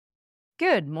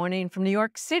Good morning from New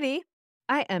York City.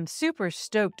 I am super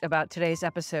stoked about today's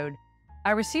episode.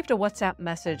 I received a WhatsApp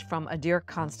message from a dear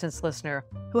Constance listener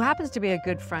who happens to be a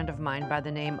good friend of mine by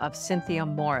the name of Cynthia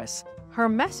Morris. Her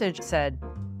message said,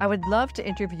 "I would love to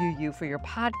interview you for your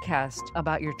podcast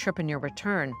about your trip and your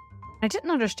return." I didn't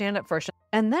understand at first,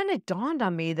 and then it dawned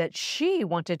on me that she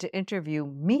wanted to interview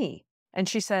me. And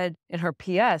she said in her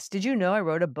PS, "Did you know I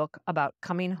wrote a book about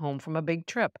coming home from a big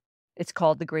trip? It's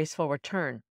called The Graceful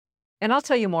Return." And I'll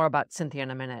tell you more about Cynthia in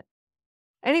a minute.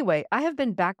 Anyway, I have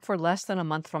been back for less than a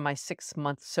month from my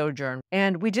 6-month sojourn,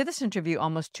 and we did this interview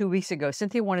almost 2 weeks ago.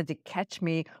 Cynthia wanted to catch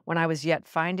me when I was yet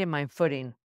finding my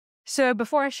footing. So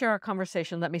before I share our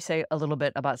conversation, let me say a little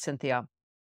bit about Cynthia.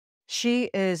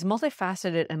 She is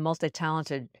multifaceted and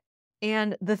multi-talented,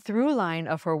 and the through line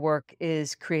of her work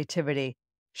is creativity.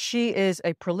 She is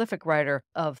a prolific writer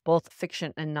of both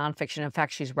fiction and nonfiction. In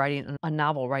fact, she's writing a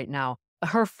novel right now.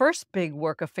 Her first big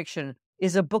work of fiction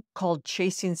is a book called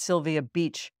Chasing Sylvia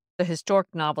Beach, a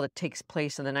historic novel that takes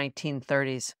place in the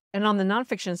 1930s. And on the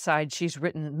nonfiction side, she's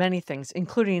written many things,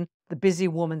 including The Busy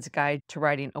Woman's Guide to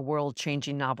Writing a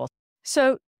World-Changing Novel.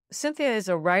 So Cynthia is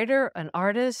a writer, an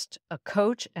artist, a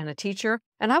coach, and a teacher,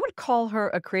 and I would call her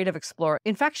a creative explorer.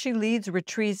 In fact, she leads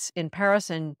retreats in Paris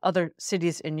and other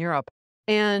cities in Europe.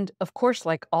 And of course,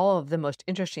 like all of the most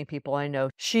interesting people I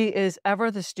know, she is ever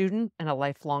the student and a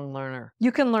lifelong learner.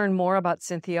 You can learn more about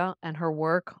Cynthia and her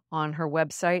work on her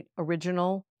website,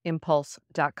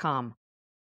 originalimpulse.com.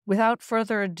 Without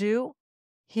further ado,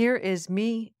 here is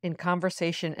me in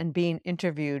conversation and being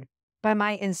interviewed by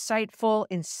my insightful,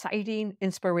 inciting,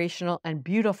 inspirational, and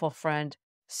beautiful friend,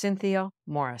 Cynthia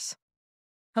Morris.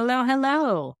 Hello,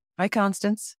 hello. Hi,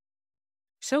 Constance.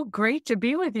 So great to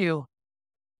be with you.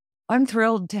 I'm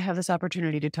thrilled to have this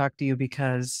opportunity to talk to you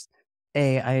because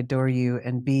A, I adore you,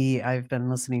 and B, I've been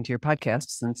listening to your podcast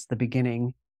since the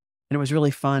beginning. And it was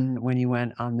really fun when you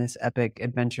went on this epic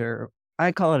adventure.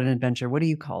 I call it an adventure. What do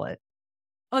you call it?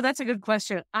 Oh, that's a good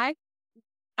question. I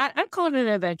call it an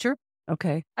adventure.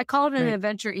 Okay. I call it an Great.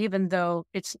 adventure even though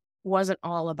it wasn't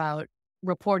all about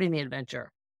reporting the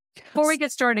adventure. Before we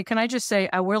get started, can I just say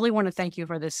I really want to thank you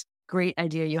for this great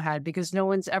idea you had because no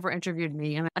one's ever interviewed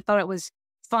me. And I thought it was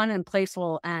fun and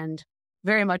playful and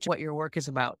very much what your work is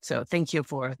about. So thank you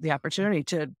for the opportunity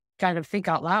to kind of think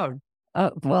out loud.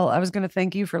 Well, I was going to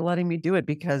thank you for letting me do it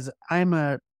because I'm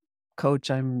a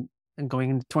coach. I'm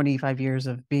going into 25 years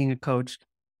of being a coach,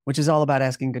 which is all about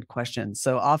asking good questions.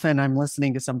 So often I'm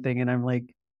listening to something and I'm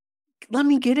like, let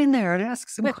me get in there and ask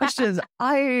some questions.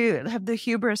 I have the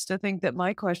hubris to think that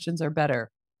my questions are better.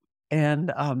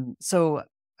 And so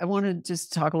I want to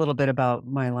just talk a little bit about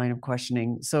my line of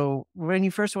questioning. So when you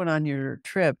first went on your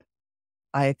trip,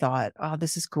 I thought, oh,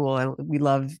 this is cool. We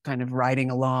love kind of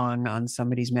riding along on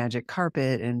somebody's magic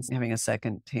carpet and having a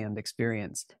secondhand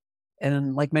experience.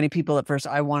 And like many people at first,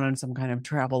 I wanted some kind of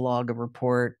travel log, a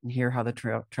report, and hear how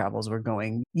the travels were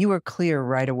going. You were clear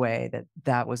right away that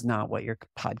that was not what your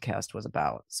podcast was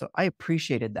about. So I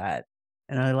appreciated that.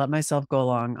 And I let myself go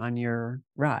along on your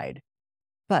ride.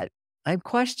 But I have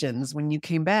questions. When you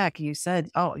came back, you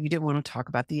said, oh, you didn't want to talk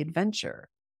about the adventure.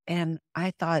 And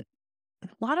I thought a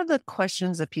lot of the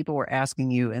questions that people were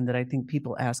asking you and that I think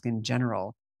people ask in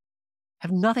general have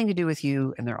nothing to do with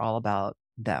you and they're all about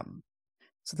them.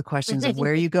 So the questions of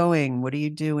where are you going? What are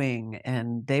you doing?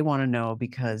 And they want to know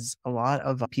because a lot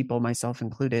of people, myself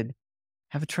included,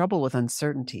 have trouble with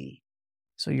uncertainty.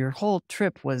 So your whole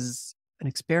trip was an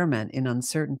experiment in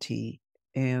uncertainty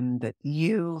and that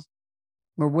you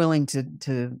were willing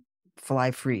to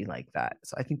fly free like that.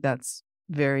 So I think that's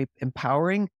very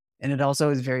empowering. And it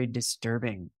also is very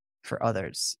disturbing for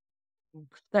others.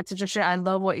 That's interesting. I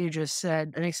love what you just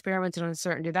said. An experiment in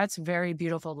uncertainty. That's very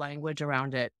beautiful language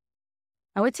around it.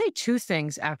 I would say two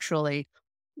things, actually.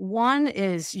 One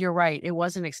is, you're right, it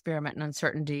was an experiment in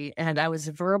uncertainty. And I was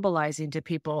verbalizing to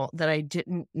people that I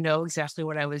didn't know exactly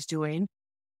what I was doing.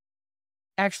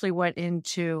 Actually went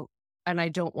into, and I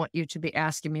don't want you to be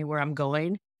asking me where I'm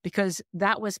going, because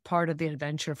that was part of the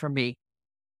adventure for me.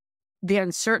 The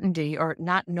uncertainty or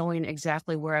not knowing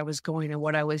exactly where I was going and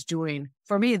what I was doing,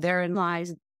 for me, therein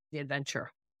lies the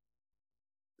adventure.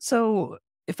 So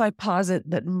if I posit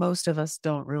that most of us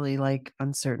don't really like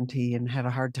uncertainty and have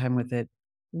a hard time with it,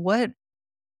 what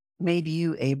made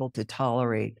you able to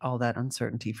tolerate all that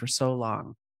uncertainty for so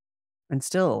long and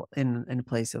still in a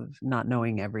place of not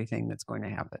knowing everything that's going to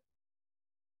happen?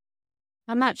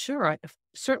 I'm not sure.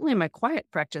 Certainly my quiet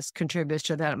practice contributes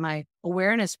to that, my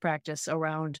awareness practice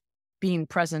around being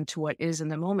present to what is in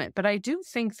the moment. But I do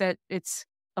think that it's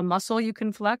a muscle you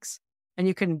can flex and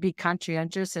you can be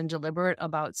conscientious and deliberate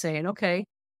about saying, okay,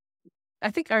 I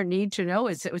think our need to know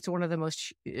is it's one of the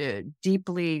most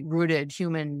deeply rooted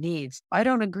human needs. I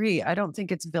don't agree. I don't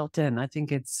think it's built in. I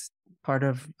think it's part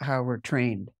of how we're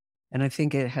trained. And I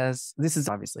think it has, this is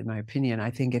obviously my opinion.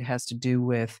 I think it has to do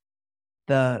with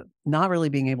the not really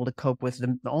being able to cope with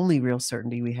the only real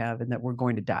certainty we have, and that we're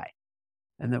going to die,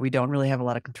 and that we don't really have a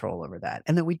lot of control over that,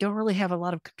 and that we don't really have a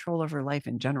lot of control over life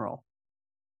in general.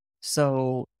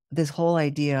 So this whole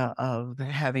idea of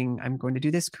having, I'm going to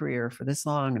do this career for this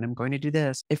long and I'm going to do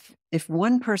this. If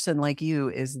one person like you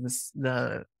is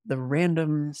the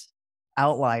random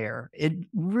outlier, it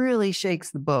really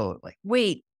shakes the boat. Like,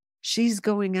 wait, she's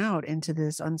going out into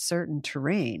this uncertain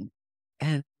terrain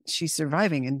and she's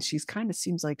surviving and she's kind of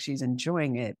seems like she's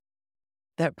enjoying it.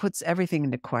 That puts everything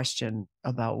into question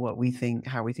about what we think,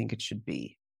 how we think it should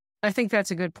be. I think that's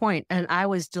a good point. And I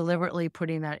was deliberately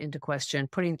putting that into question,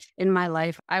 putting in my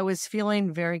life. I was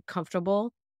feeling very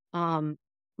comfortable.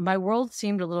 My world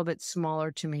seemed a little bit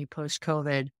smaller to me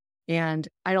post-COVID. And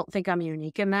I don't think I'm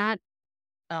unique in that.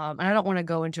 And I don't want to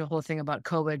go into a whole thing about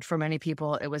COVID. For many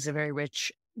people, it was a very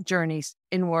rich journey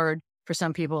inward. For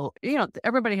some people,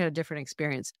 everybody had a different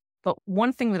experience. But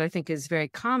one thing that I think is very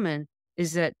common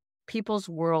is that people's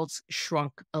worlds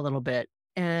shrunk a little bit.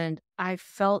 And I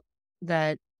felt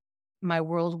that my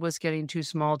world was getting too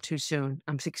small too soon.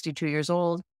 I'm 62 years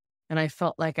old, and I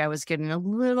felt like I was getting a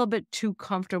little bit too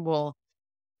comfortable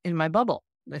in my bubble,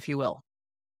 if you will.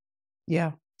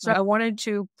 Yeah. So I wanted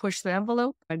to push the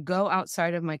envelope and go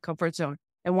outside of my comfort zone.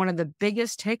 And one of the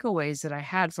biggest takeaways that I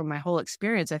had from my whole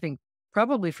experience, I think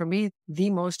probably for me, the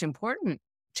most important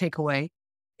takeaway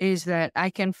is that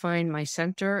I can find my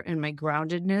center and my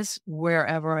groundedness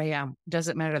wherever I am.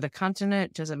 Doesn't matter the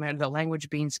continent, doesn't matter the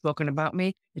language being spoken about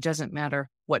me. It doesn't matter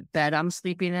what bed I'm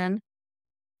sleeping in.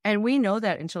 And we know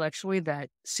that intellectually that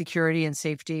security and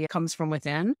safety comes from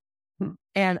within.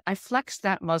 And I flexed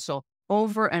that muscle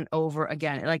over and over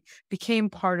again. It like became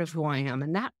part of who I am.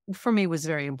 And that for me was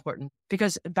very important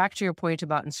because back to your point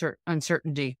about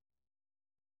uncertainty,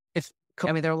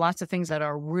 there are lots of things that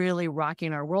are really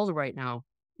rocking our world right now.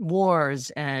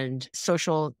 Wars and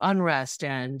social unrest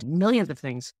and millions of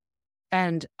things.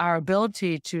 And our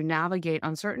ability to navigate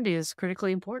uncertainty is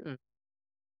critically important.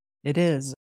 It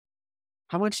is.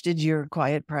 How much did your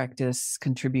quiet practice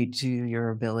contribute to your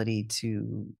ability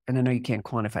to, and I know you can't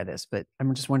quantify this, but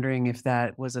I'm just wondering if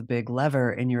that was a big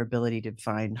lever in your ability to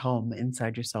find home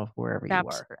inside yourself, wherever you are.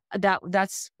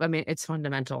 It's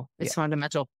fundamental. It's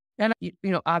fundamental. And,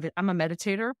 I'm a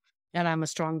meditator. And I'm a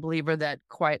strong believer that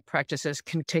quiet practices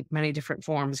can take many different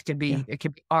forms. It could be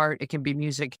art, it can be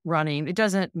music, running. It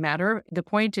doesn't matter. The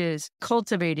point is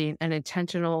cultivating an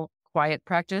intentional quiet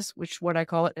practice, which what I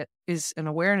call it is an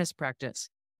awareness practice.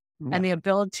 Yeah. And the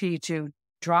ability to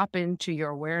drop into your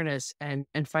awareness and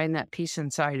find that peace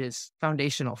inside is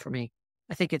foundational for me.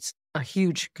 I think it's a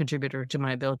huge contributor to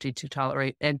my ability to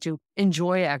tolerate and to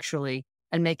enjoy actually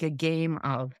and make a game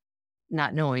of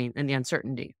not knowing and the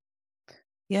uncertainty.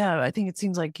 Yeah, I think it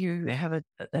seems like you have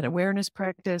an awareness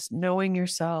practice, knowing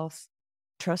yourself,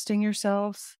 trusting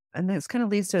yourself. And this kind of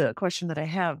leads to a question that I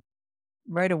have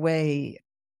right away.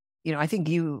 I think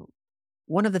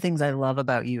one of the things I love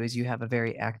about you is you have a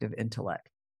very active intellect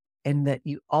and that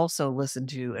you also listen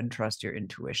to and trust your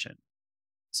intuition.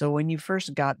 So when you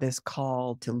first got this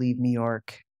call to leave New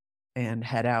York and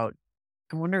head out,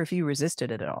 I wonder if you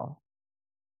resisted it at all.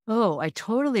 Oh, I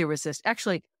totally resist.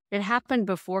 Actually, it happened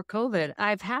before COVID.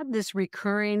 I've had this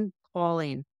recurring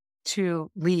calling to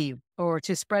leave or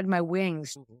to spread my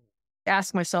wings,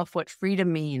 ask myself what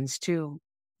freedom means, to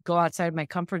go outside my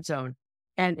comfort zone.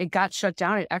 And it got shut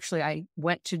down. I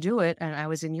went to do it and I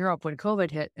was in Europe when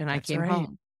COVID hit and I came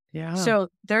home. Yeah. So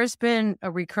there's been a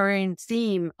recurring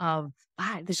theme of,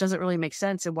 this doesn't really make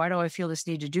sense. And why do I feel this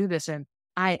need to do this? And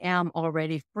I am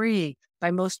already free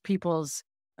by most people's,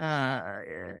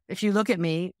 if you look at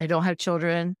me, I don't have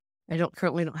children. I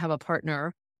currently don't have a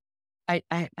partner. I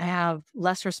have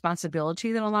less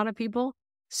responsibility than a lot of people.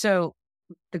 So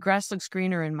the grass looks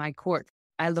greener in my court.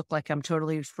 I look like I'm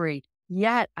totally free.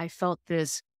 Yet I felt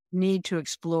this need to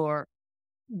explore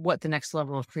what the next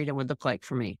level of freedom would look like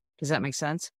for me. Does that make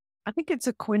sense? I think it's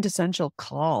a quintessential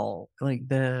call, like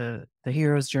the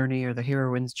hero's journey or the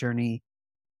heroine's journey.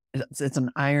 It's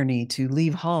an irony to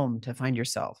leave home to find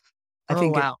yourself.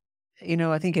 Wow.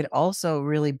 I think it also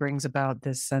really brings about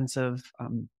this sense of,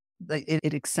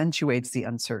 it accentuates the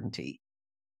uncertainty.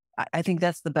 I think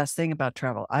that's the best thing about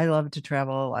travel. I love to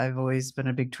travel. I've always been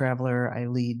a big traveler. I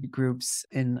lead groups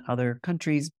in other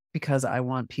countries because I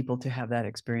want people to have that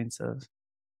experience of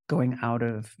going out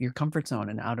of your comfort zone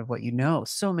and out of what you know.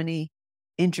 So many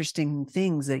interesting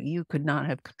things that you could not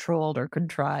have controlled or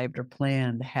contrived or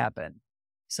planned happen.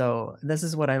 So this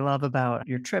is what I love about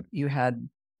your trip. You had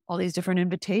all these different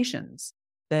invitations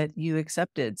that you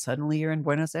accepted. Suddenly you're in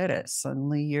Buenos Aires.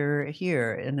 Suddenly you're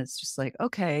here. And it's just like,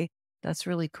 okay, that's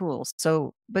really cool.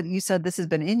 So, but you said this has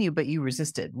been in you, but you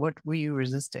resisted. What were you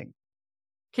resisting?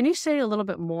 Can you say a little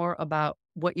bit more about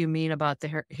what you mean about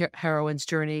the heroine's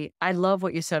journey? I love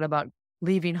what you said about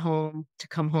leaving home to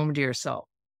come home to yourself.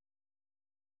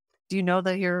 Do you know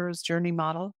the hero's journey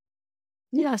model?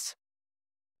 Yes.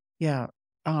 Yeah.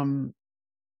 Um,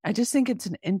 I just think it's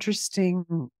an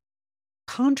interesting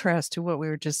contrast to what we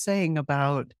were just saying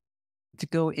about to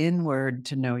go inward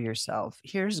to know yourself.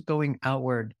 Here's going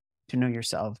outward to know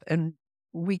yourself. And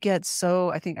we get so,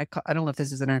 I think, I don't know if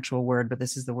this is an actual word, but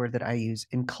this is the word that I use,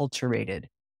 enculturated.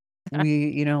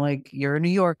 Like you're a New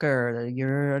Yorker,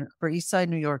 you're an Upper East Side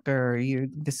New Yorker,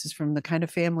 this is from the kind of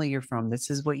family you're from,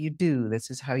 this is what you do, this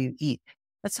is how you eat.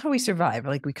 That's how we survive.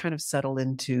 Like we kind of settle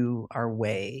into our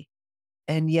way.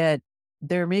 And yet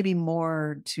there may be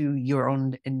more to your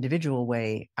own individual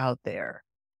way out there.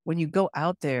 When you go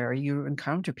out there, you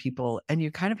encounter people and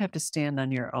you kind of have to stand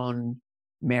on your own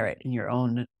merit and your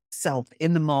own self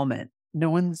in the moment. No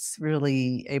one's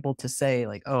really able to say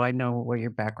like, oh, I know where your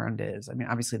background is. I mean,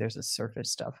 obviously there's a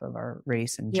surface stuff of our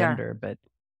race and Yeah. gender, but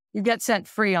You get set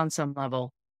free on some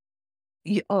level.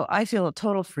 I feel a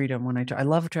total freedom when I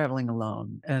love traveling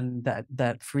alone, and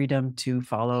that freedom to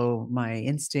follow my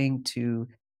instinct, to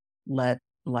let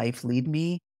life lead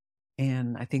me.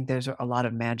 And I think there's a lot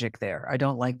of magic there. I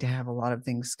don't like to have a lot of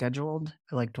things scheduled.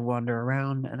 I like to wander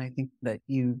around. And I think that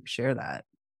you share that.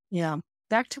 Yeah.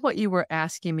 Back to what you were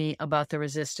asking me about the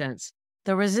resistance.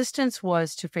 The resistance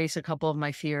was to face a couple of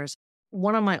my fears.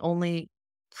 One of my only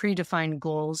predefined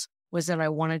goals was that I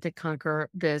wanted to conquer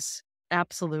this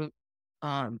absolute,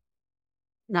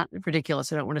 not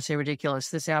ridiculous, I don't want to say ridiculous,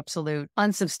 this absolute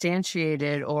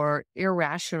unsubstantiated or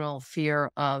irrational fear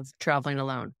of traveling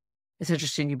alone. It's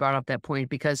interesting you brought up that point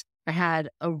because I had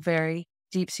a very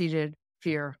deep-seated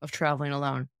fear of traveling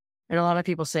alone. And a lot of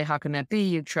people say, how can that be?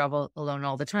 You travel alone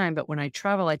all the time. But when I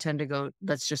travel, I tend to go,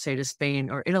 let's just say to Spain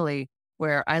or Italy,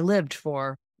 where I lived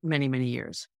for many, many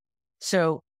years.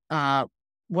 So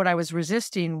what I was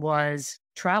resisting was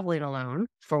traveling alone,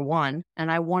 for one,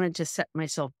 and I wanted to set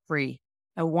myself free.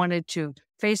 I wanted to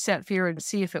face that fear and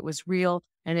see if it was real.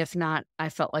 And if not, I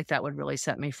felt like that would really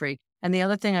set me free. And the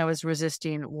other thing I was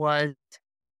resisting was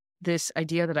this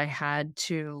idea that I had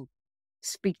to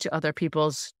speak to other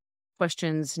people's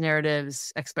questions,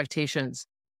 narratives, expectations.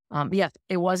 Yes,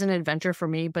 it was an adventure for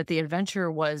me, but the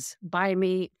adventure was by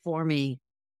me, for me.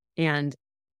 And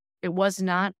it was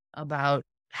not about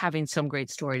having some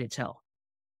great story to tell.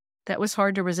 That was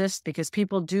hard to resist because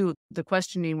people do. The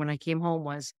questioning when I came home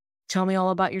was, tell me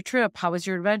all about your trip. How was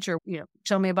your adventure?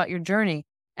 Tell me about your journey.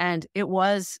 And it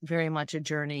was very much a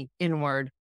journey inward.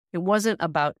 It wasn't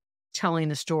about telling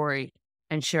the story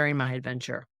and sharing my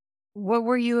adventure. What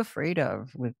were you afraid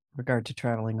of with regard to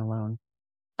traveling alone?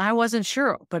 I wasn't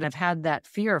sure, but I've had that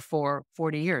fear for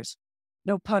 40 years.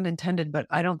 No pun intended, but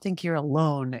I don't think you're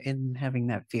alone in having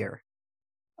that fear.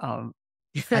 I,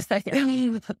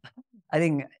 I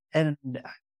think, and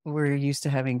we're used to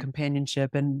having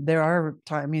companionship, and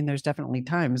there's definitely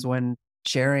times when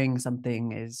sharing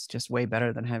something is just way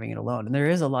better than having it alone. And there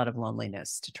is a lot of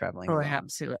loneliness to traveling Oh, alone.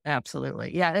 absolutely.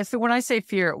 Absolutely. Yeah. When I say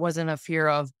fear, it wasn't a fear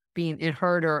of being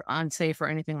hurt or unsafe or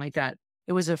anything like that.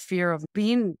 It was a fear of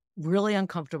being really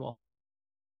uncomfortable.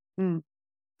 Mm.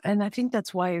 And I think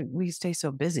that's why we stay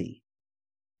so busy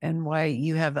and why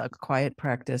you have a quiet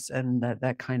practice, and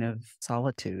that kind of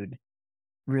solitude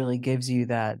really gives you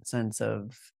that sense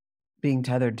of being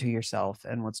tethered to yourself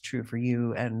and what's true for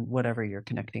you and whatever you're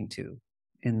connecting to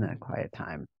in that quiet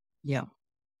time. Yeah.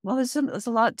 Well, there's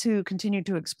a lot to continue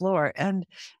to explore. And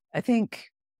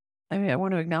I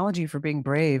want to acknowledge you for being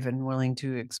brave and willing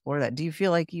to explore that. Do you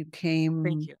feel like you Thank came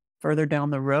you. further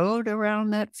down the road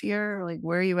around that fear? Like,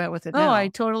 where are you at with it Oh, now? I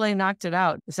totally knocked it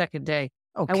out the second day.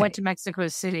 Okay. I went to Mexico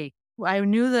City. I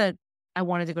knew that I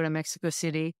wanted to go to Mexico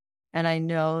City, and I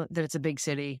know that it's a big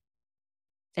city.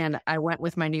 And I went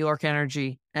with my New York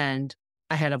energy, and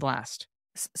I had a blast.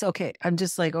 So, okay, I'm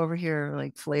just like over here,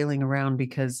 like flailing around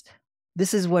because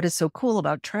this is what is so cool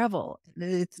about travel.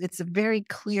 It's a very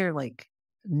clear, like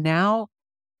now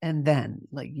and then,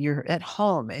 like you're at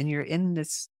home and you're in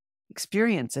this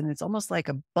experience, and it's almost like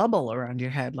a bubble around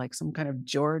your head, like some kind of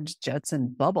George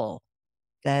Jetson bubble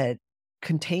that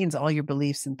contains all your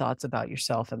beliefs and thoughts about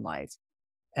yourself and life.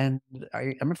 And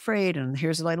I'm afraid, and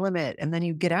here's my limit. And then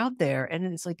you get out there, and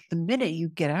it's like the minute you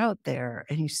get out there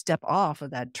and you step off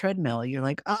of that treadmill, you're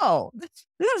like, oh,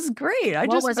 this is great. I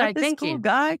What just was met I this cool thinking?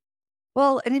 guy.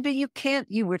 Well, but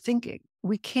you were thinking,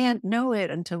 we can't know it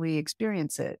until we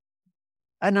experience it.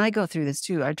 And I go through this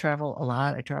too. I travel a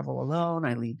lot. I travel alone.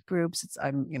 I lead groups.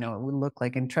 It would look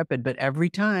like intrepid, but every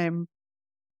time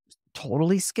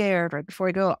totally scared right before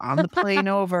I go on the plane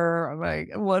over. I'm like,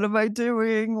 what am I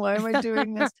doing? Why am I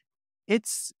doing this?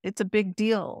 It's a big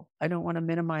deal. I don't want to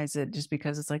minimize it just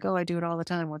because it's like, oh, I do it all the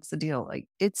time. What's the deal? Like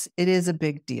it is a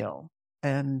big deal.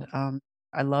 And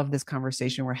I love this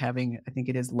conversation we're having. I think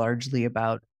it is largely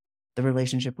about the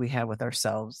relationship we have with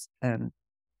ourselves and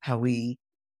how we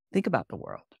think about the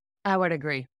world. I would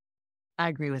agree. I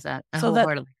agree with that. I So that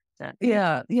wholeheartedly with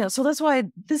that. yeah. So that's why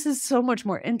this is so much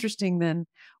more interesting than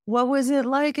what was it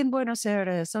like in Buenos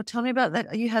Aires? So tell me about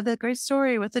that. You had that great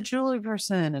story with the jewelry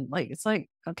person, and like it's like,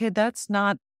 okay, that's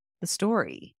not the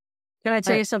story. Can I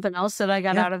tell you something else that I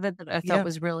got Yeah. out of it that I thought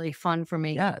was really fun for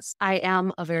me? Yes. I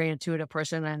am a very intuitive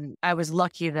person, and I was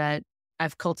lucky that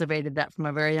I've cultivated that from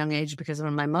a very young age, because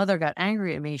when my mother got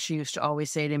angry at me, she used to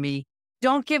always say to me,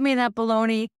 "Don't give me that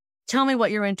baloney. Tell me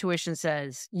what your intuition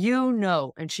says. You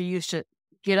know." And she used to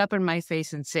get up in my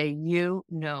face and say, "You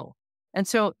know." And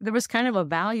so there was kind of a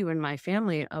value in my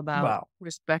family about Wow.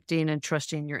 respecting and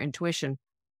trusting your intuition.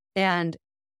 And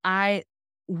I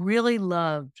really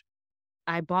loved,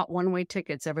 I bought one-way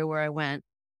tickets everywhere I went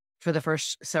for the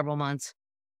first several months.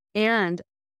 And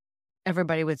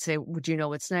everybody would say, "Would you know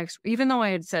what's next?" Even though I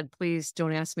had said, "Please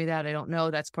don't ask me that. I don't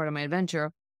know. That's part of my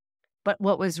adventure." But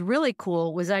what was really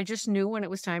cool was I just knew when it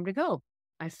was time to go.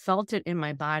 I felt it in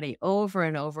my body over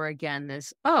and over again.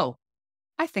 This, oh,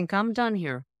 I think I'm done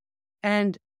here.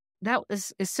 And that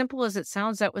was, as simple as it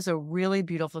sounds, that was a really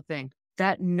beautiful thing.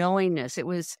 That knowingness, it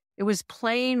was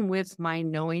playing with my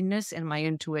knowingness and my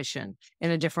intuition in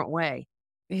a different way.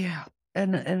 Yeah.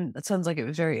 And it sounds like it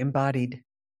was very embodied.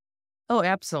 Oh,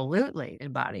 absolutely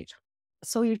embodied.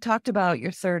 So you talked about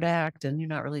your third act and you're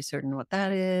not really certain what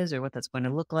that is or what that's going to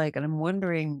look like. And I'm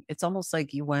wondering, it's almost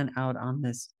like you went out on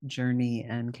this journey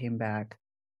and came back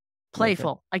with it.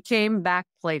 Playful. I came back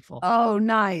playful. Oh,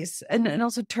 nice. And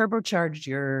also turbocharged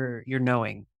your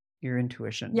knowing, your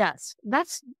intuition. Yes,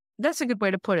 that's a good way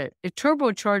to put it. It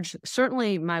turbocharged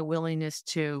certainly my willingness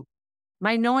to,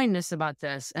 my knowingness about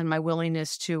this, and my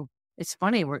willingness to, it's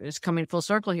funny, it's coming full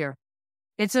circle here.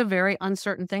 It's a very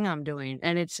uncertain thing I'm doing.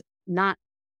 And it's not,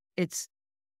 it's,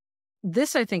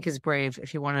 this I think is brave,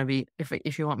 if you want to be,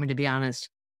 if you want me to be honest.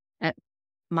 At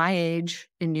my age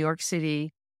in New York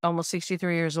City, almost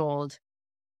 63 years old,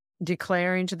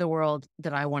 declaring to the world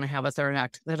that I want to have a third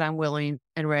act, that I'm willing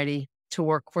and ready to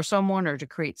work for someone or to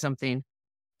create something.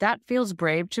 That feels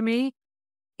brave to me.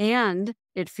 And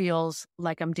it feels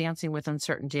like I'm dancing with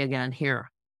uncertainty again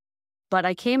here. But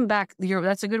I came back,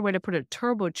 that's a good way to put it,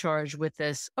 turbocharged with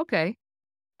this. Okay,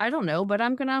 I don't know, but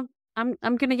I'm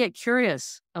gonna get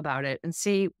curious about it and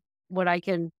see what I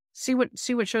can see what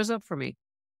shows up for me.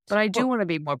 But I do want to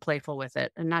be more playful with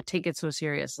it and not take it so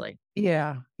seriously.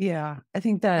 Yeah. I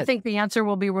think I think the answer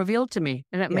will be revealed to me,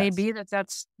 and it may Yes. be that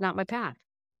that's not my path.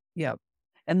 Yep.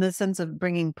 And the sense of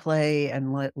bringing play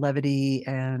and levity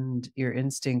and your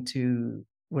instinct to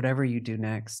whatever you do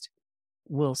next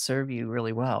will serve you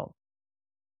really well.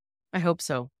 I hope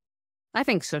so. I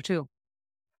think so too.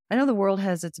 I know the world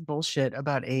has its bullshit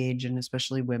about age and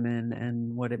especially women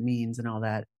and what it means and all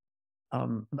that.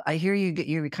 I hear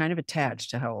you're kind of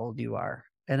attached to how old you are.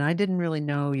 And I didn't really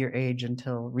know your age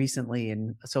until recently.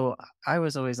 And so I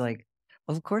was always like,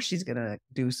 well, of course she's gonna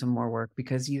do some more work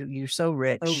because you're so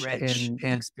rich in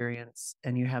experience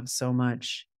and you have so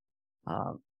much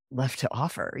uh, left to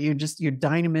offer. Your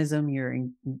dynamism, your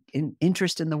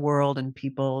interest in the world and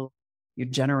people, your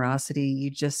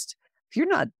generosity. You're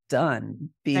not done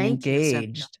being Thank you, Cynthia.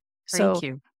 engaged. Thank So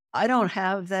you. I don't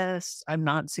have this. I'm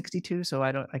not 62, so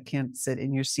I can't sit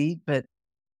in your seat. But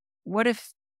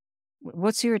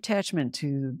what's your attachment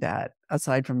to that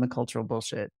aside from the cultural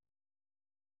bullshit?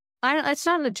 It's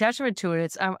not an attachment to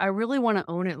it. I really want to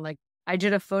own it. Like, I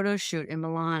did a photo shoot in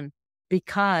Milan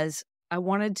because I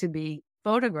wanted to be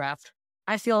photographed.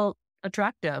 I feel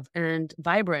attractive and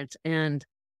vibrant, and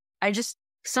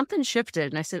something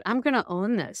shifted, and I said, I'm going to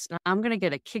own this. I'm going to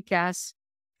get a kick-ass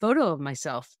photo of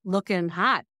myself looking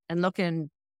hot and looking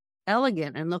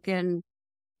elegant and looking,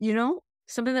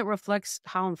 something that reflects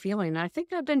how I'm feeling. And I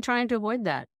think I've been trying to avoid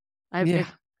that. I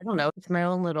don't know. It's my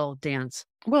own little dance.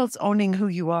 Well, it's owning who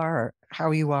you are,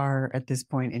 how you are at this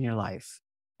point in your life.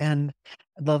 And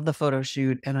I love the photo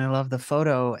shoot and I love the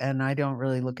photo. And I don't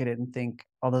really look at it and think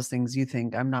all those things you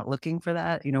think. I'm not looking for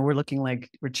that. We're looking like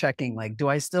we're checking, like, do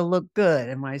I still look good?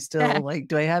 Am I still like,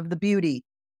 do I have the beauty?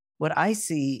 What I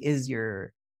see is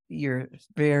your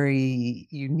very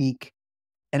unique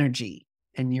energy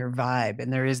and your vibe.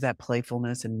 And there is that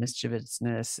playfulness and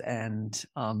mischievousness and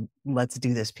let's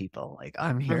do this, people. Like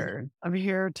I'm here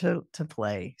to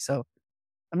play. So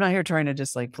I'm not here trying to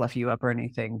just like fluff you up or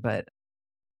anything, but it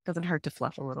doesn't hurt to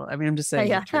fluff a little. I mean, I'm just saying the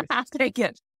Yeah, truth. take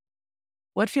it.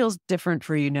 What feels different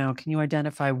for you now? Can you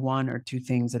identify one or two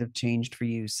things that have changed for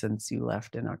you since you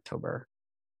left in October?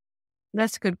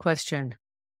 That's a good question.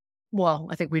 Well,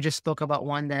 I think we just spoke about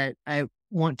one that I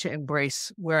want to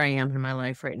embrace where I am in my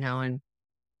life right now and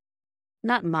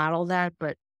not model that,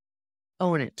 but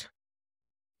own it.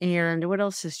 And what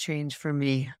else has changed for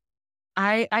me?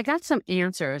 I got some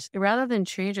answers. Rather than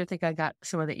change, I think I got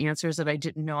some of the answers that I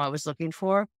didn't know I was looking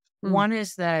for. Mm. One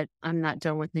is that I'm not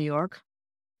done with New York.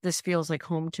 This feels like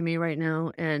home to me right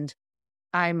now, and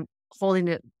I'm holding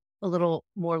it a little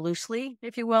more loosely,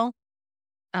 if you will.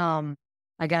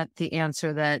 I got the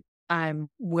answer that I'm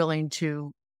willing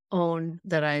to own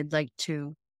that I'd like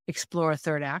to explore a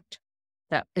third act.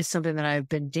 That is something that I've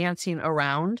been dancing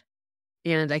around.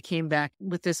 And I came back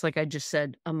with this, like I just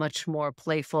said, a much more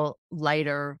playful,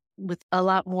 lighter, with a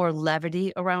lot more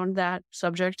levity around that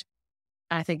subject.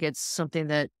 I think it's something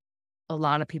that a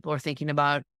lot of people are thinking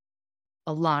about.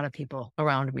 A lot of people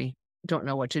around me don't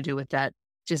know what to do with that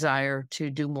desire to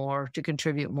do more, to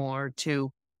contribute more, to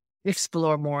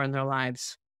explore more in their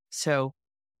lives. So,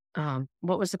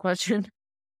 what was the question?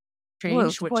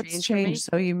 Well, Change? What what's changed for me? changed?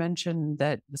 So you mentioned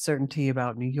that the certainty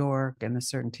about New York and the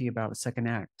certainty about the second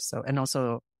act. So, and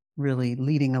also really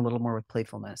leading a little more with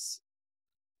playfulness.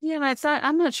 Yeah, and I thought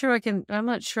I'm not sure I can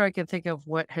think of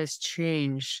what has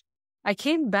changed. I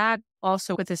came back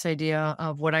also with this idea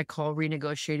of what I call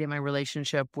renegotiating my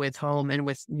relationship with home and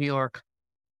with New York.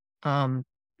 Um,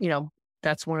 you know,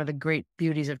 that's one of the great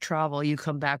beauties of travel. You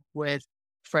come back with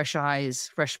fresh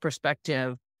eyes, fresh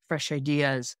perspective, fresh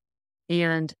ideas.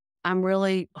 And I'm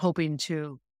really hoping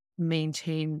to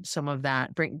maintain some of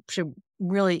that, should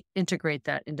really integrate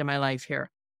that into my life here.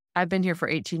 I've been here for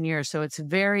 18 years, so it's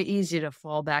very easy to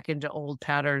fall back into old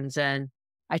patterns. And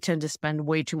I tend to spend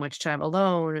way too much time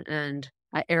alone. And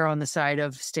I err on the side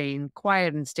of staying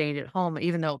quiet and staying at home,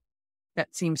 even though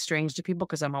that seems strange to people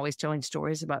because I'm always telling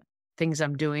stories about things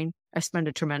I'm doing. I spend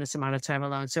a tremendous amount of time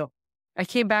alone. So I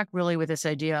came back really with this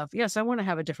idea of, yes, I want to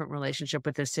have a different relationship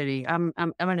with this city. I'm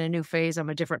in a new phase. I'm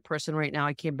a different person right now.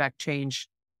 I came back changed,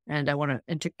 and I want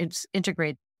to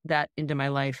integrate that into my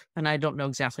life. And I don't know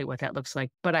exactly what that looks like,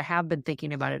 but I have been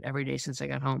thinking about it every day since I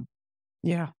got home.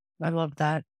 Yeah, I love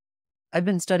that. I've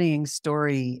been studying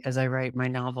story as I write my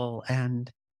novel, and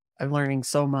I'm learning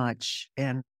so much.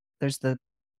 And there's the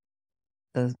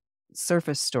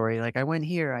surface story, like I went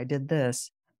here, I did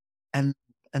this, and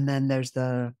then there's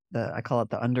the I call it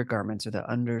the undergarments or the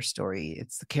understory.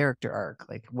 It's the character arc,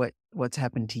 like what's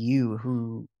happened to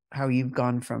you, how you've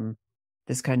gone from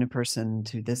this kind of person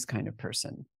to this kind of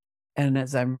person. And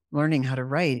as I'm learning how to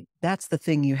write, that's the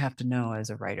thing you have to know as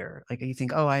a writer. Like you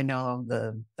think, oh, I know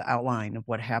the outline of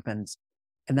what happens.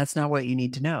 And that's not what you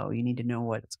need to know. You need to know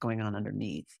what's going on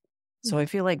underneath. So I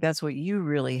feel like that's what you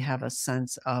really have a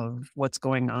sense of what's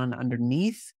going on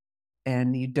underneath,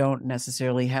 and you don't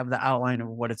necessarily have the outline of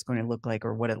what it's going to look like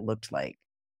or what it looked like. Mm.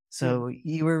 So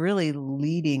you were really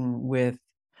leading with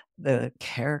the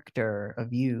character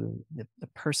of you, the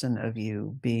person of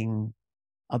you being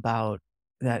about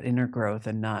that inner growth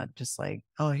and not just like,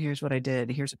 oh, here's what I did.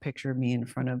 Here's a picture of me in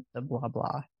front of the blah,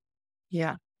 blah.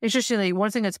 Yeah. Interestingly, one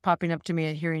thing that's popping up to me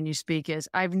at hearing you speak is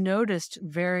I've noticed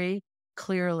very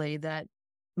clearly that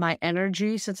my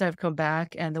energy since I've come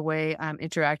back and the way I'm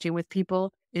interacting with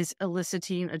people is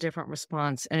eliciting a different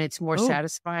response, and it's more Oh,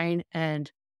 satisfying,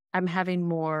 and I'm having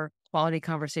more quality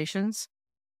conversations.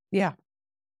 yeah.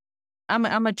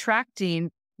 I'm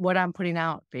attracting what I'm putting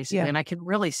out basically, Yeah. and I can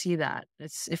really see that.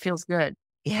 It feels good.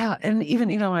 Yeah. And even,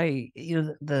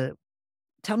 the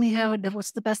tell me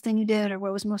what's the best thing you did or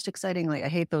what was most exciting? Like, I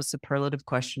hate those superlative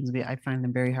questions. I find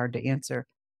them very hard to answer.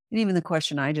 And even the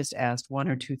question I just asked, one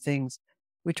or two things,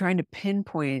 we're trying to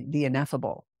pinpoint the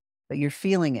ineffable, but you're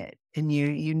feeling it and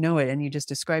you know it and you just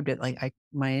described it. Like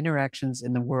my interactions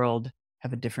in the world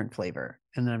have a different flavor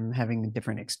and I'm having a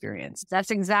different experience.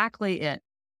 That's exactly it.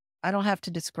 I don't have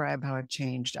to describe how I've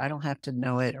changed. I don't have to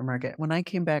know it or mark it. When I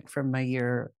came back from my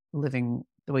year living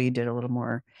the way you did, a little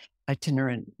more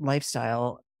itinerant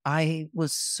lifestyle, I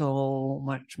was so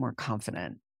much more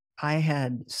confident. I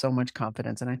had so much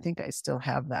confidence, and I think I still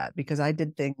have that because I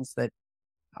did things that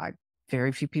I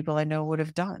very few people I know would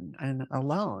have done and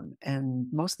alone. And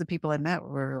most of the people I met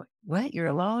were like, "What? You're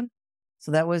alone?"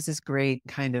 So that was this great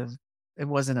kind of. It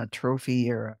wasn't a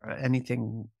trophy or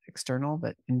anything external,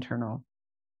 but internal.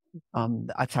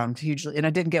 I found hugely, and I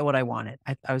didn't get what I wanted.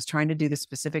 I was trying to do the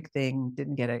specific thing,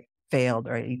 didn't get it, failed,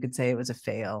 or you could say it was a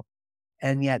fail.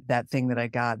 And yet that thing that I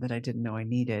got that I didn't know I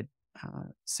needed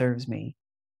serves me.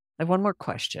 I have one more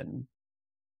question.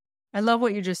 I love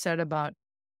what you just said about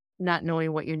not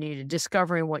knowing what you needed,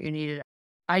 discovering what you needed.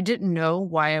 I didn't know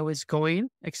why I was going,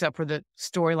 except for the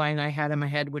storyline I had in my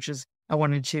head, which is I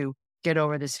wanted to get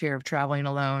over this fear of traveling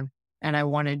alone. And I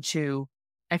wanted to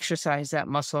exercise that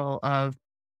muscle of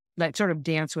that sort of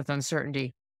dance with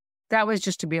uncertainty. That was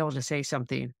just to be able to say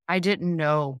something. I didn't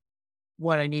know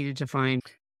what I needed to find.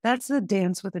 That's the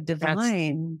dance with the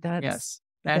divine. Yes,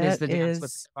 that is the dance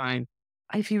with the divine.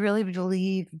 If you really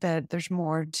believe that there's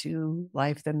more to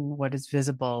life than what is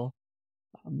visible,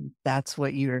 that's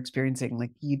what you're experiencing.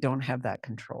 Like, you don't have that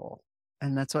control.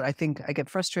 And that's what I think. I get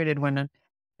frustrated when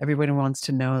everybody wants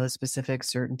to know the specific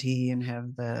certainty and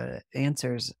have the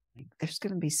answers. Like, there's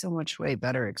going to be so much way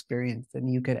better experience than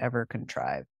you could ever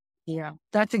contrive. Yeah,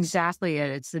 that's exactly it.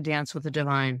 It's the dance with the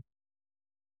divine.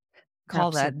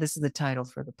 This is the title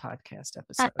for the podcast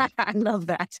episode. I love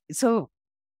that. So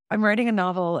I'm writing a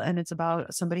novel, and it's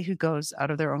about somebody who goes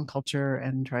out of their own culture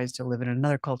and tries to live in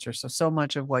another culture. So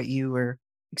much of what you were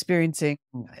experiencing,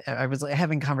 I was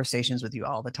having conversations with you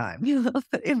all the time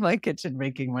in my kitchen,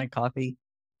 making my coffee.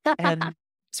 And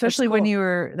especially when you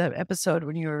were, that episode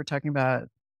when you were talking about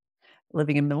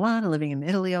living in Milan and living in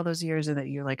Italy all those years, and that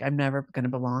you're like, I'm never going to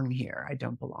belong here. I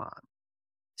don't belong.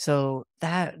 So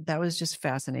that was just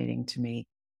fascinating to me.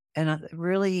 And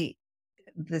really,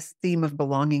 this theme of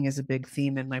belonging is a big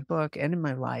theme in my book and in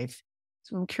my life.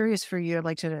 So I'm curious for you. I'd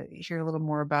like to hear a little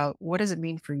more about, what does it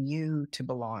mean for you to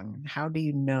belong? How do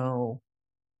you know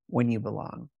when you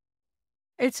belong?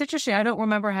 It's interesting. I don't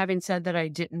remember having said that I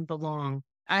didn't belong.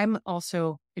 I'm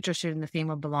also interested in the theme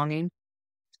of belonging.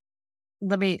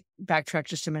 Let me backtrack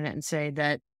just a minute and say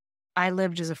that I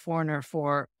lived as a foreigner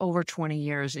for over 20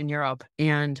 years in Europe.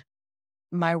 And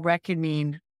my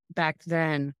reckoning back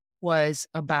then was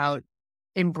about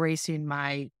embracing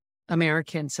my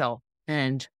American self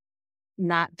and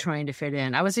not trying to fit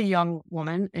in. I was a young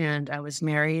woman and I was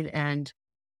married, and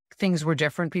things were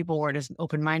different. People weren't as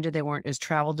open-minded. They weren't as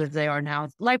traveled as they are now.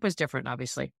 Life was different,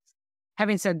 obviously.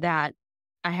 Having said that,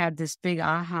 I had this big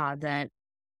aha that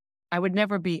I would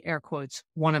never be, air quotes,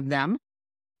 one of them.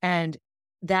 And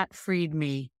that freed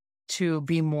me to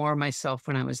be more myself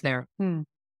when I was there. I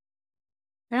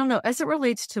don't know. As it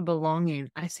relates to belonging,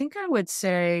 I think I would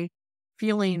say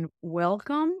feeling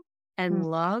welcome and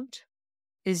loved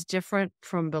is different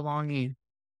from belonging.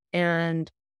 And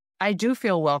I do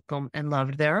feel welcome and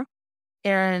loved there.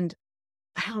 And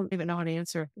I don't even know how to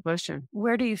answer the question.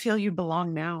 Where do you feel you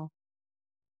belong now?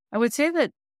 I would say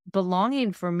that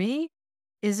belonging for me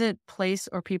isn't place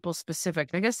or people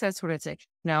specific. I guess that's what I'd say.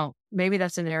 Now, maybe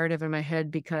that's a narrative in my head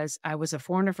because I was a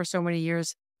foreigner for so many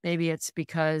years. Maybe it's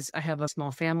because I have a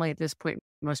small family at this point.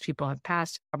 Most people have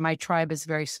passed. My tribe is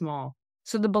very small.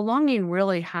 So the belonging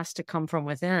really has to come from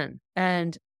within.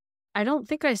 And I don't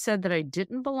think I said that I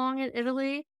didn't belong in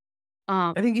Italy.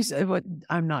 I think you said,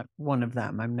 I'm not one of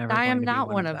them. I am not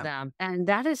one of them. And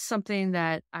that is something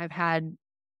that I've had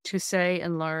to say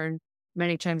and learn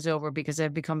many times over because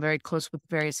I've become very close with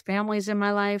various families in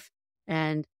my life.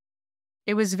 And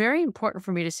it was very important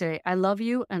for me to say, I love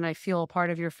you and I feel a part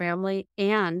of your family.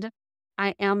 And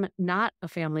I am not a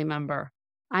family member.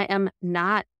 I am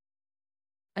not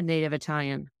a native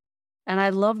Italian. And I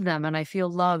love them and I feel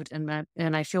loved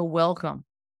and I feel welcome.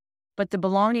 But the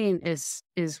belonging is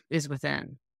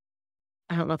within.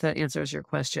 I don't know if that answers your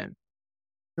question.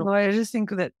 Well, I just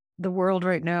think that the world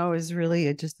right now is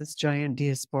really just this giant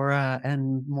diaspora,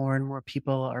 and more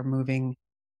people are moving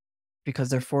because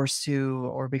they're forced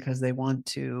to or because they want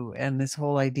to. And this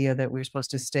whole idea that we're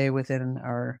supposed to stay within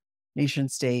our nation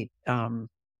state,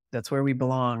 that's where we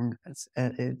belong.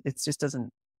 It's just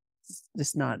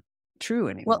not true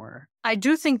anymore. Well, I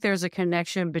do think there's a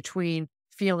connection between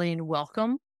feeling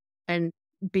welcome and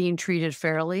being treated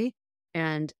fairly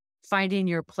and finding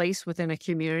your place within a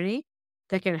community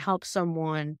that can help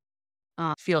someone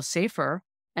feel safer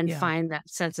and find that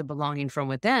sense of belonging from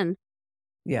within.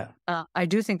 Yeah. I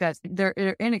do think that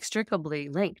they're inextricably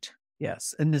linked.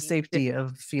 Yes. And the safety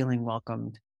of feeling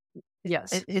welcomed.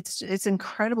 Yes. It's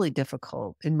incredibly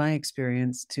difficult, in my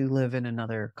experience, to live in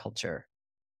another culture.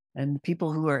 And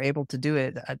people who are able to do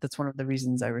it, that's one of the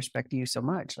reasons I respect you so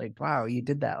much. Like, wow, you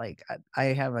did that. Like, I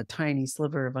have a tiny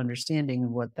sliver of understanding of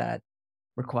what that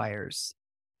requires.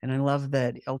 And I love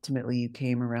that ultimately you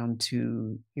came around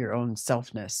to your own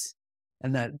selfness.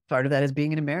 And that part of that is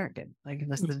being an American. Like,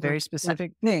 that's the very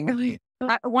specific thing.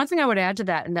 One thing I would add to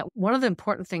that, and that one of the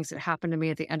important things that happened to me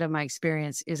at the end of my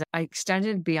experience is I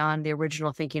extended beyond the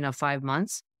original thinking of 5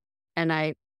 months. And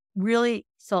I really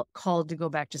felt called to go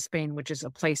back to Spain, which is a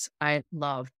place I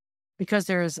love, because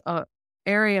there's a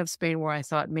area of Spain where I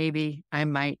thought maybe I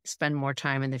might spend more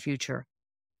time in the future.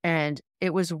 And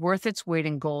it was worth its weight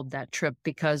in gold, that trip,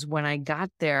 because when I got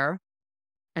there,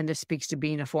 and this speaks to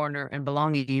being a foreigner and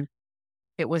belonging,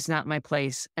 it was not my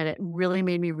place. And it really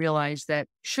made me realize that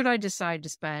should I decide to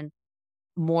spend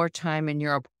more time in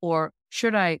Europe, or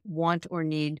should I want or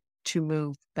need to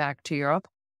move back to Europe,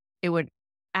 it would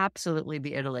absolutely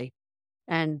be Italy.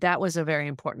 And that was a very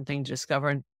important thing to discover.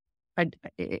 And I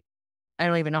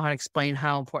don't even know how to explain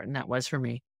how important that was for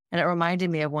me. And it reminded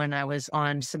me of when I was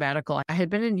on sabbatical. I had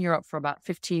been in Europe for about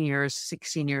 15 years,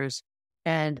 16 years,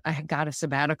 and I had got a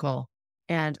sabbatical.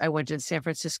 And I went to San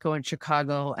Francisco and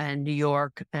Chicago and New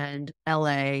York and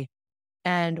LA.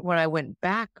 And when I went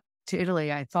back to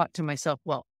Italy, I thought to myself,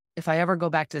 well, if I ever go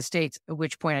back to the States, at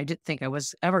which point I didn't think I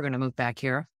was ever going to move back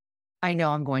here, I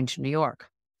know I'm going to New York.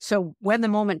 So when the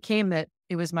moment came that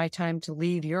it was my time to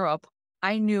leave Europe,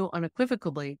 I knew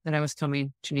unequivocally that I was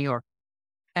coming to New York.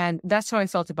 And that's how I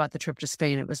felt about the trip to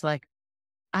Spain. It was like,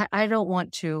 I don't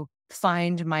want to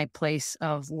find my place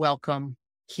of welcome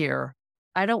here.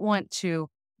 I don't want to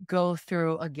go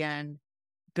through again,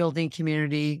 building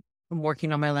community,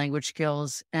 working on my language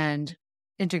skills, and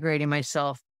integrating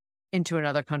myself into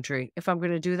another country. If I'm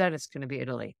going to do that, it's going to be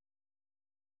Italy.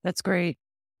 That's great.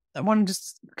 I want to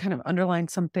just kind of underline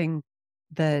something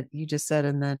that you just said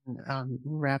and then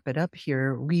wrap it up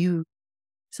here. You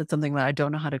said something that I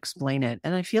don't know how to explain it.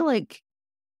 And I feel like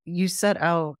you set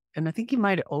out, and I think you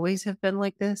might always have been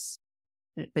like this,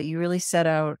 but you really set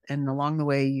out, and along the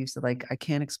way you said, like, I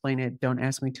can't explain it. Don't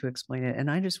ask me to explain it. And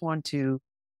I just want to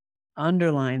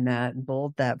underline that and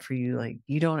bold that for you. Like,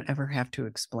 you don't ever have to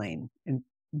explain in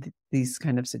these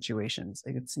kind of situations.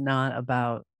 Like, it's not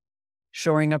about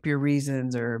shoring up your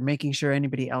reasons or making sure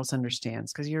anybody else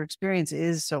understands, because your experience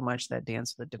is so much that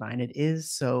dance with the divine. It is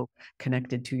so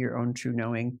connected to your own true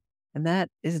knowing. And that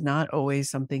is not always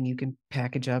something you can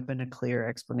package up in a clear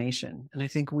explanation. And I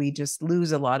think we just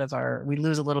lose we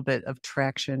lose a little bit of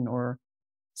traction or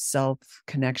self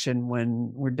connection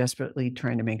when we're desperately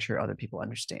trying to make sure other people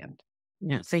understand.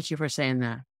 Yeah. Thank you for saying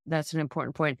that. That's an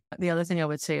important point. The other thing I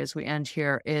would say as we end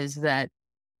here is that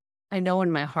I know in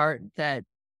my heart that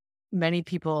many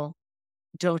people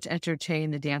don't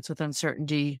entertain the dance with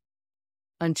uncertainty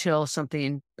until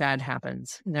something bad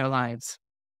happens in their lives.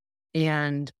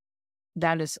 And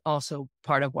that is also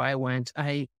part of why I went.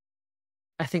 I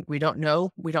think we don't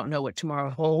know what tomorrow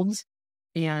holds.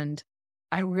 And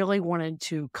I really wanted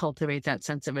to cultivate that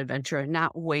sense of adventure and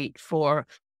not wait for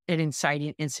an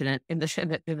inciting incident.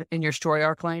 In your story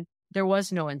arc line, there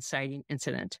was no inciting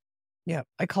incident. Yeah.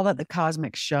 I call that the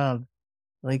cosmic shove.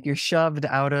 Like, you're shoved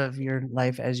out of your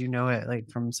life as you know it, like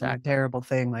from some terrible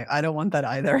thing. Like, I don't want that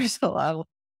either. So I'll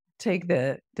take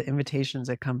the invitations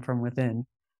that come from within.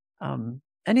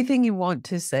 Anything you want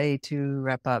to say to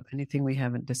wrap up? Anything we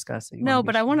haven't discussed? No,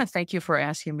 but I want to thank you for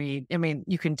asking me. I mean,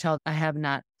 you can tell I have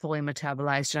not fully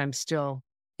metabolized, and I'm still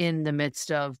in the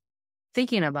midst of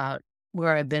thinking about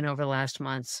where I've been over the last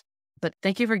months. But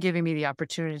thank you for giving me the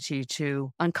opportunity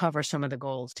to uncover some of the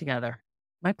goals together.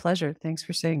 My pleasure. Thanks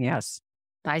for saying yes.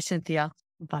 Bye, Cynthia.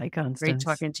 Bye, Constance. Great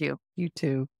talking to you. You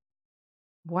too.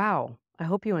 Wow. I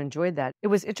hope you enjoyed that. It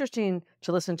was interesting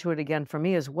to listen to it again for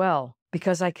me as well,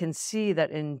 because I can see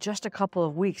that in just a couple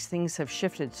of weeks, things have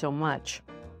shifted so much.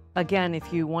 Again,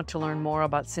 if you want to learn more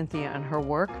about Cynthia and her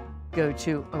work, go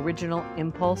to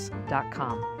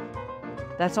originalimpulse.com.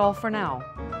 That's all for now.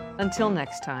 Until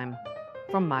next time,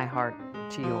 from my heart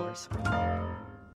to yours.